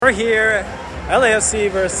We're here, LAFC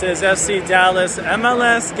versus FC Dallas,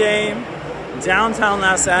 MLS game, downtown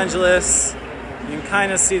Los Angeles. You can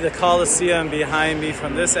kind of see the Coliseum behind me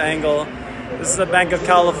from this angle. This is the Bank of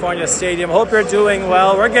California Stadium. Hope you're doing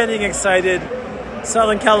well. We're getting excited.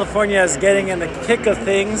 Southern California is getting in the kick of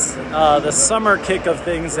things, the summer kick of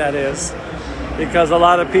things, that is, because a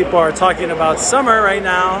lot of people are talking about summer right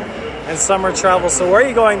now and summer travel. So where are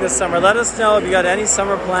you going this summer? Let us know if you got any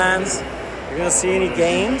summer plans. You're going to see any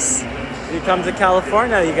games. You come to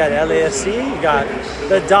California, you got LAFC, you got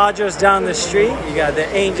the Dodgers down the street, you got the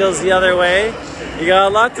Angels the other way. You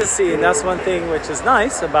got a lot to see, and that's one thing which is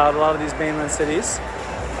nice about a lot of these mainland cities.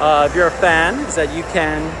 If you're a fan, is that you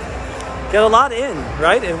can get a lot in,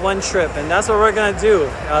 right, in one trip. And that's what we're going to do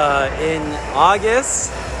in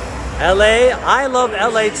August. LA, I Love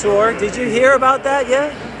LA Tour. Did you hear about that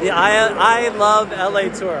yet? The I Love LA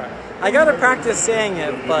Tour. I got to practice saying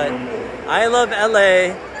it, but I Love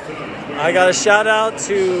LA. I got a shout out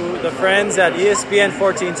to the friends at ESPN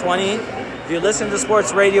 1420. If you listen to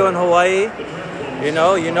sports radio in Hawaii, you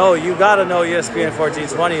got to know ESPN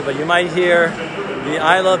 1420, but you might hear the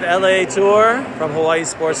I Love LA Tour from Hawaii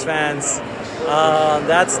sports fans.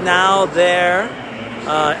 That's now there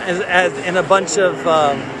as in a bunch of,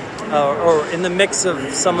 or in the mix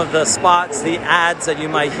of some of the spots, the ads that you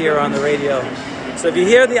might hear on the radio. So if you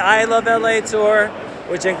hear the I Love LA Tour,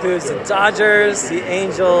 which includes the Dodgers, the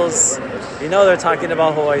Angels, they're talking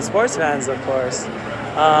about Hawaii sports fans, of course.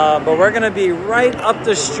 But we're going to be right up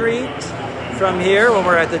the street from here when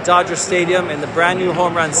we're at the Dodger Stadium in the brand new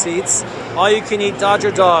home run seats. All you can eat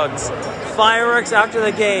Dodger dogs, fireworks after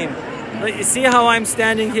the game. You see how I'm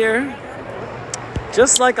standing here?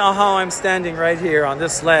 Just like how I'm standing right here on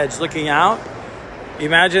this ledge looking out.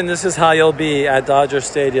 Imagine this is how you'll be at Dodger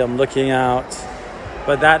Stadium looking out.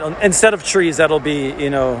 But that, instead of trees, that'll be,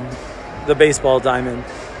 the baseball diamond.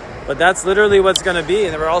 But that's literally what's going to be.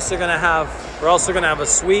 And we're also going to have a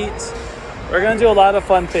suite. We're going to do a lot of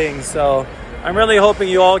fun things. So I'm really hoping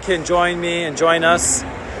you all can join me and join us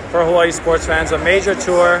for Hawaii sports fans, a major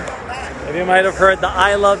tour. If you might have heard the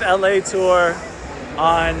I Love LA Tour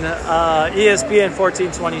on ESPN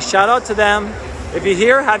 1420. Shout out to them. If you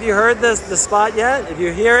hear, have you heard the spot yet? If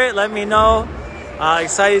you hear it, let me know.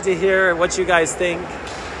 Excited to hear what you guys think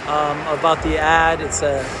about the ad. It's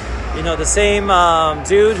the same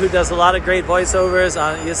dude who does a lot of great voiceovers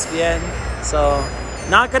on ESPN. So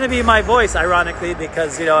not going to be my voice, ironically,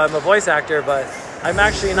 because I'm a voice actor, but I'm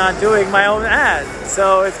actually not doing my own ad.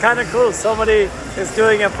 So it's kind of cool. Somebody is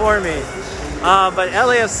doing it for me. But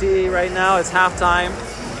LAFC right now is halftime.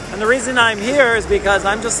 And the reason I'm here is because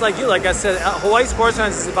I'm just like you. Like I said, Hawaii Sports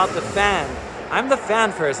Fans is about the fan. I'm the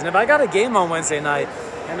fan first, and if I got a game on Wednesday night,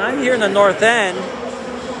 and I'm here in the north end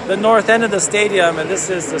of the stadium, and this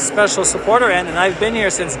is the special supporter end, and I've been here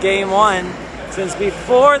since game one, since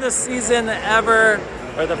before the season ever,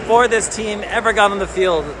 or before this team ever got on the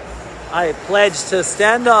field, I pledged to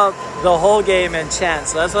stand up the whole game and chant.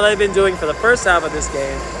 So that's what I've been doing for the first half of this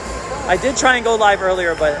game. I did try and go live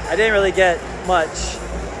earlier, but I didn't really get much,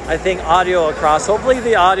 I think, audio across. Hopefully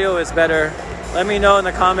the audio is better. Let me know in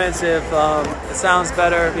the comments if it sounds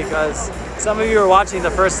better, because some of you were watching the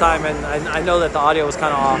first time, and I know that the audio was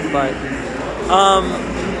kind of off. But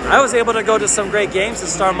I was able to go to some great games to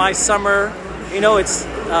start my summer. It's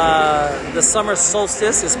the summer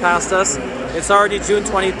solstice is past us. It's already June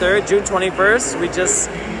 23rd, June 21st. We just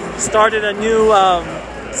started a new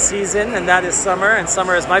season, and that is summer. And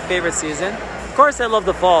summer is my favorite season. Of course, I love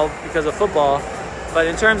the fall because of football. But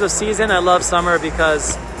in terms of season, I love summer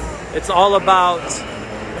because it's all about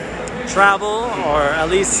travel, or at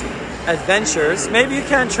least adventures. Maybe you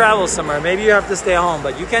can't travel somewhere. Maybe you have to stay home,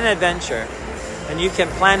 but you can adventure. And you can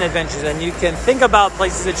plan adventures. And you can think about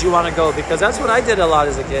places that you want to go, because that's what I did a lot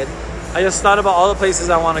as a kid. I just thought about all the places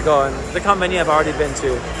I want to go. And look how many I've already been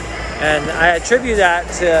to. And I attribute that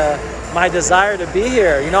to my desire to be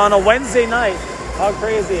here. On a Wednesday night. How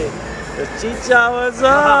crazy. The Chicha, what's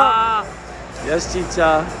up? Yes,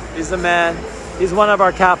 Chicha. He's the man. He's one of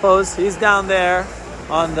our capos. He's down there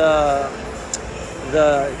on the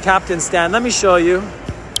captain stand. Let me show you.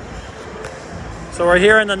 So we're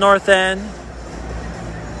here in the north end,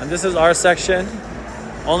 and this is our section.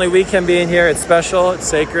 Only we can be in here. It's special. It's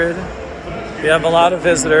sacred. We have a lot of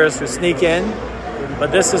visitors who sneak in,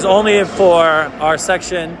 but this is only for our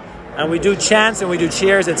section. And we do chants and we do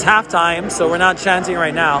cheers. It's halftime, so we're not chanting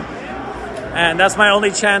right now. And that's my only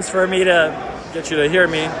chance for me to get you to hear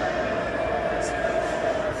me.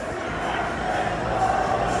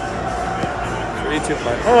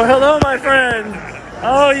 Oh, hello, my friend.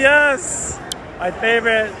 Oh, yes. My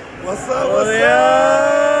favorite. What's up? What's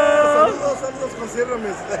up? Saludos,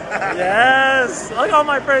 Cyramis. Yes. Look at all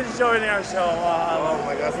my friends joining our show. Oh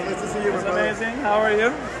my God, so nice to see you, my It's brother. amazing. How are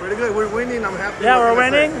you? Pretty good. We're winning. I'm happy. Yeah, What we're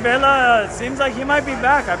can I say? winning. Vela, it seems like he might be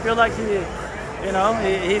back. I feel like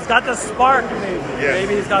he's got the spark.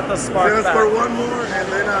 Maybe he's got the spark. We're gonna back. score one more,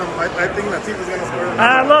 and then I think Latif is gonna score. And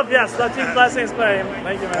I love, yes, Latif Blessings playing.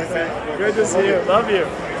 Thank you, my friend. Good to see you. Love you.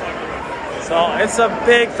 So it's a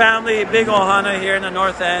big family, big ohana here in the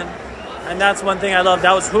North End. And that's one thing I love.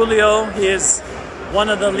 That was Julio. He is one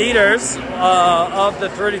of the leaders of the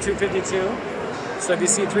 3252. So if you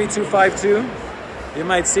see 3252, you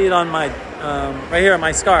might see it on my, right here on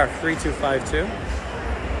my scarf, 3252.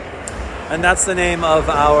 And that's the name of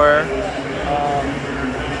our,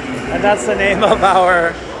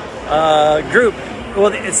 group.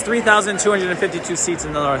 Well, it's 3,252 seats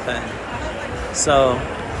in the North End. So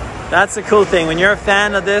that's the cool thing. When you're a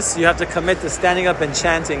fan of this, you have to commit to standing up and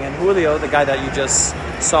chanting. And Julio, the guy that you just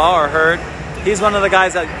saw or heard, he's one of the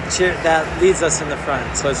guys that leads us in the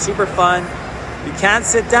front. So it's super fun. You can't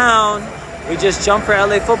sit down. We just jump for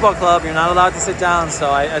LA Football Club. You're not allowed to sit down. So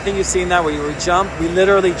I think you've seen that where we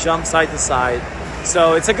literally jump side to side.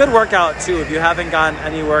 So it's a good workout too if you haven't gotten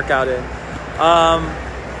any workout in.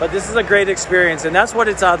 But this is a great experience, and that's what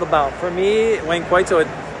it's all about. For me, when Coito,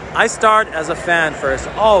 I start as a fan first,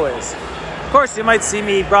 always. Of course, you might see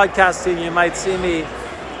me broadcasting, you might see me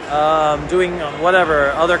doing whatever,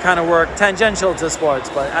 other kind of work, tangential to sports.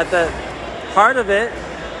 But at the heart of it,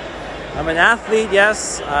 I'm an athlete,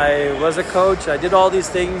 yes. I was a coach, I did all these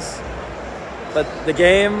things. But the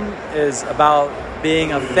game is about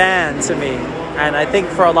being a fan to me. And I think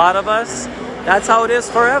for a lot of us, that's how it is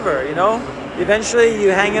forever, you know? Eventually, you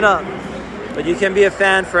hang it up. But you can be a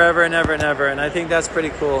fan forever and ever and ever, and I think that's pretty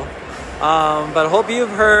cool. But I hope you've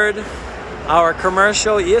heard our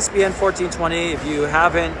commercial, ESPN 1420. If you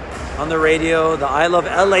haven't, on the radio, the I Love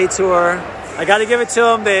LA tour. I got to give it to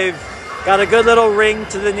them. They've got a good little ring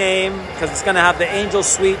to the name because it's going to have the Angel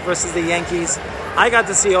Suite versus the Yankees. I got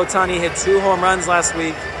to see Ohtani hit 2 home runs last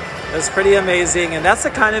week. It was pretty amazing, and that's the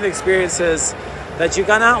kind of experiences that you're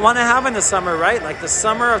going to want to have in the summer, right? Like the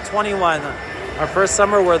summer of 21. Our first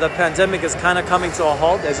summer where the pandemic is kind of coming to a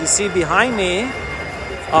halt. As you see behind me,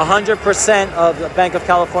 100% of the Bank of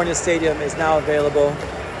California Stadium is now available.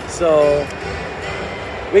 So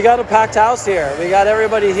we got a packed house here. We got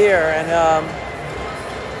everybody here. And,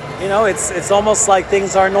 it's almost like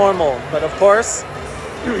things are normal. But of course,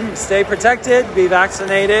 stay protected, be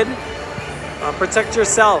vaccinated, protect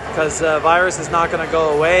yourself because the virus is not going to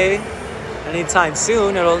go away anytime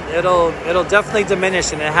soon. It'll definitely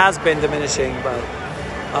diminish, and it has been diminishing. But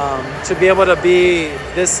to be able to be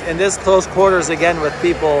in this close quarters again with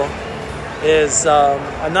people is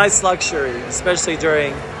a nice luxury, especially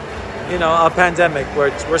during a pandemic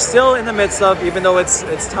where we're still in the midst of, even though it's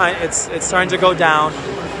starting to go down.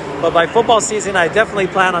 But by football season, I definitely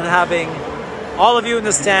plan on having all of you in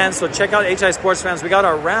the stands. So check out HI Sports Fans. We got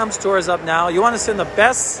our Rams tours up now. You want to sit in the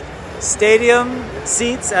best stadium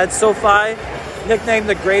seats at SoFi, nicknamed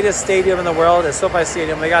the greatest stadium in the world at SoFi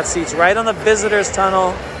Stadium. We got seats right on the visitors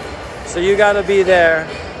tunnel, so you got to be there.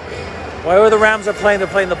 Wherever the Rams are playing, they're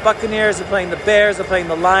playing the Buccaneers, they're playing the Bears, they're playing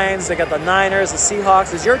the Lions, they got the Niners, the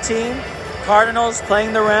Seahawks. Is your team, Cardinals,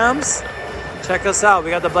 playing the Rams? Check us out.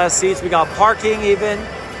 We got the best seats. We got parking even.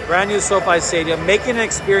 Brand new SoFi Stadium. Making an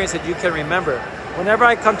experience that you can remember. Whenever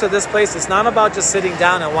I come to this place, it's not about just sitting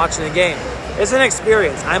down and watching the game. It's an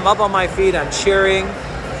experience. I'm up on my feet. I'm cheering.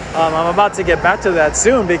 I'm about to get back to that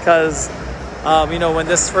soon because, when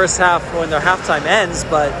this when their halftime ends.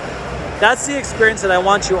 But that's the experience that I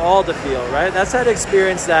want you all to feel, right? That's that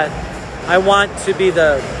experience that I want to be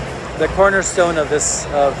the cornerstone of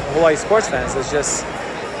Hawaii Sports Fans. It's just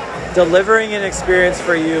delivering an experience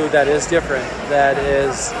for you that is different, that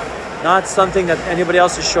is not something that anybody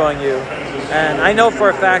else is showing you. And I know for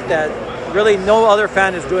a fact that really no other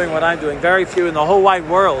fan is doing what I'm doing. Very few in the whole wide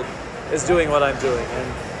world is doing what I'm doing.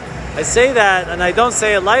 And I say that, and I don't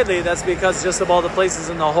say it lightly. That's because just of all the places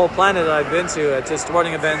in the whole planet that I've been to at just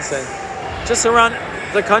sporting events and just around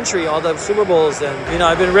the country, all the Super Bowls. And,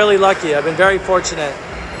 I've been really lucky. I've been very fortunate.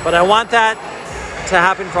 But I want that to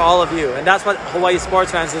happen for all of you. And that's what Hawaii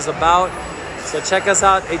Sports Fans is about. So check us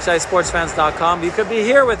out, hisportsfans.com. You could be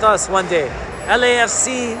here with us one day.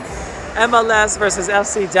 LAFC, MLS versus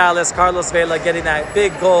FC Dallas. Carlos Vela getting that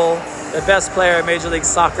big goal. The best player in Major League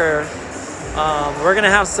Soccer. We're going to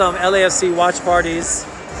have some LAFC watch parties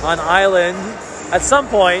on Island at some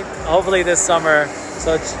point, hopefully this summer.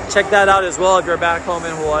 So check that out as well if you're back home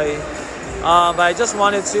in Hawaii. But I just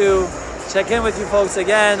wanted to check in with you folks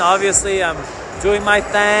again. Obviously, I'm doing my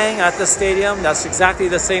thing at the stadium. That's exactly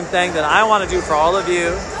the same thing that I want to do for all of you.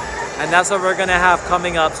 And that's what we're going to have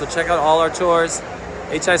coming up. So check out all our tours,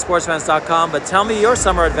 hisportsfans.com. But tell me your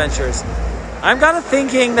summer adventures. I'm kind of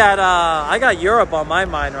thinking that I got Europe on my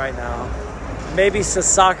mind right now. Maybe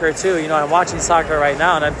soccer too. You know, I'm watching soccer right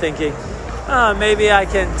now and I'm thinking, maybe I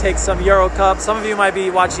can take some Euro Cup. Some of you might be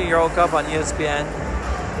watching Euro Cup on ESPN.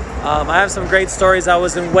 I have some great stories. I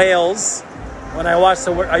was in Wales when I watched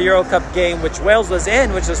a Euro Cup game, which Wales was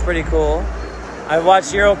in, which was pretty cool. I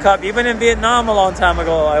watched Euro Cup, even in Vietnam a long time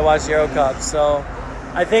ago, I watched Euro Cup. So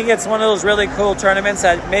I think it's one of those really cool tournaments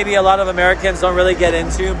that maybe a lot of Americans don't really get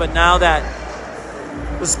into, but now that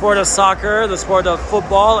the sport of soccer, the sport of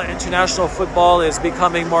football, international football is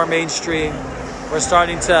becoming more mainstream, we're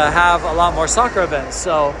starting to have a lot more soccer events.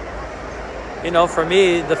 So, you know, for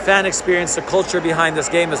me, the fan experience, the culture behind this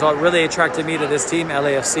game is what really attracted me to this team,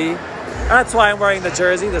 LAFC. That's why I'm wearing the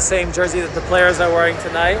jersey, the same jersey that the players are wearing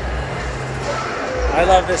tonight. I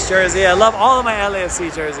love this jersey. I love all of my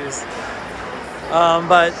LAFC jerseys.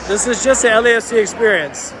 But this is just an LAFC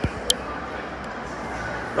experience.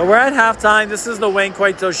 But we're at halftime. This is the Wayne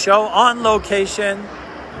Coito Show on location,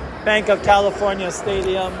 Bank of California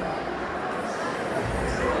Stadium.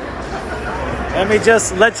 Let me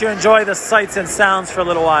just let you enjoy the sights and sounds for a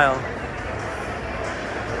little while.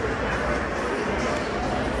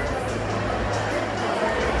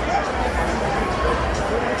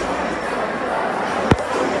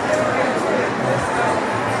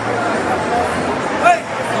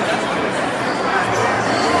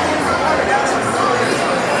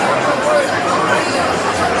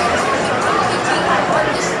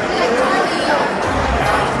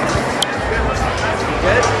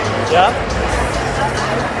 Yeah.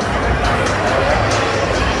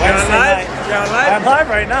 I'm live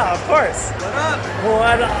right now, of course.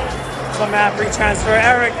 What up? Some free transfer.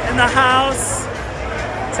 Eric in the house,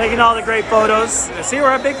 taking all the great photos. See,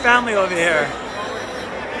 we're a big family over here.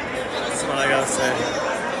 That's what I gotta say.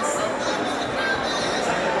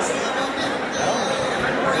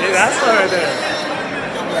 See, that's what I did.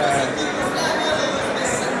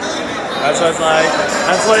 That's what it's like.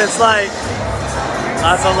 That's what it's like.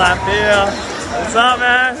 Lots of LAFC. What's up,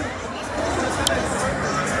 man?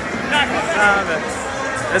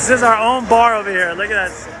 This is our own bar over here. Look at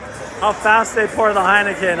that. How fast they pour the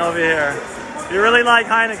Heineken over here. If you really like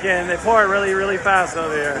Heineken, they pour it really, really fast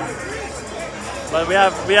over here. But we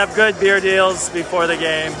have good beer deals before the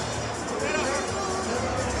game.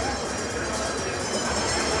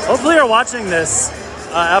 Hopefully you're watching this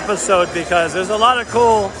episode because there's a lot of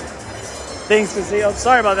cool things to see. Oh,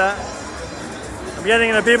 sorry about that. I'm getting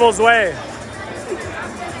in the people's way.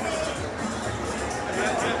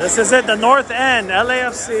 This is it, the North End,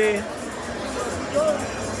 LAFC.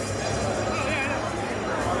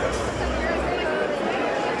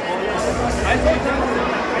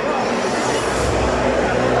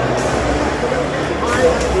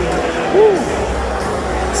 Woo.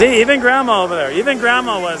 See, even Grandma over there. Even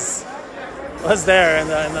Grandma was there in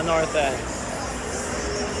the North End.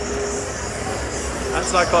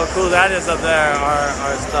 That's like how cool that is up there.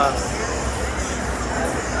 Our stuff.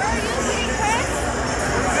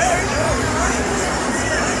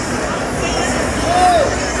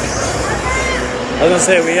 I was gonna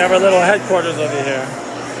say, we have our little headquarters over here.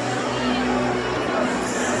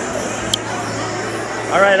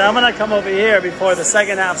 All right, I'm gonna come over here before the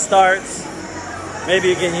second half starts. Maybe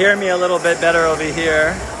you can hear me a little bit better over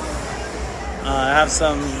here. I have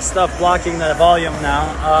some stuff blocking the volume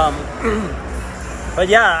now. But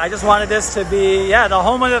yeah, I just wanted this to be, the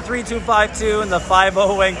home of the 3252 and the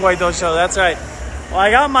 50 Wayne Coito Show. That's right. Well,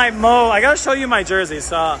 I got my I gotta show you my jersey.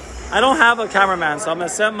 So I don't have a cameraman, so I'm gonna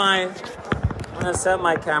set my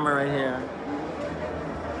camera right here.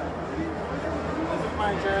 This is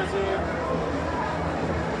my jersey.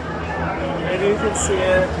 Maybe you can see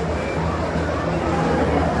it.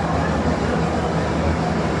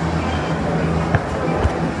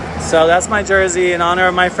 So that's my jersey in honor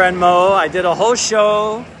of my friend Mo. I did a whole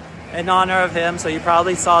show in honor of him, so you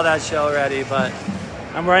probably saw that show already, but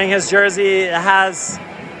I'm wearing his jersey. It has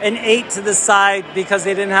an 8 to the side because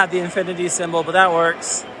they didn't have the infinity symbol, but that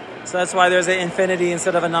works. So that's why there's an infinity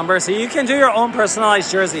instead of a number. So you can do your own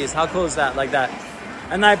personalized jerseys. How cool is that? Like that.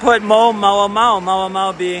 And I put Mo, Mau, Mau. Mau,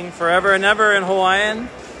 Mau being forever and ever in Hawaiian.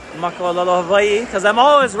 Makololo Hawaii. Because I'm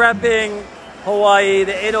always repping Hawaii,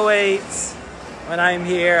 the 808s, when I'm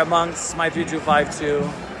here amongst my 3252.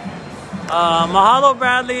 Mahalo,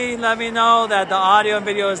 Bradley. Let me know that the audio and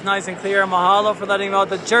video is nice and clear. Mahalo for letting me know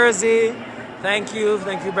the jersey. Thank you.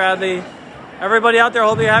 Thank you, Bradley. Everybody out there,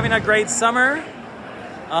 hope you're having a great summer.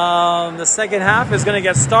 The second half is going to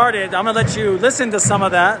get started. I'm going to let you listen to some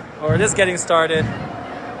of that, or it is getting started.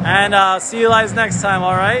 And see you guys next time,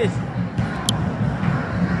 all right?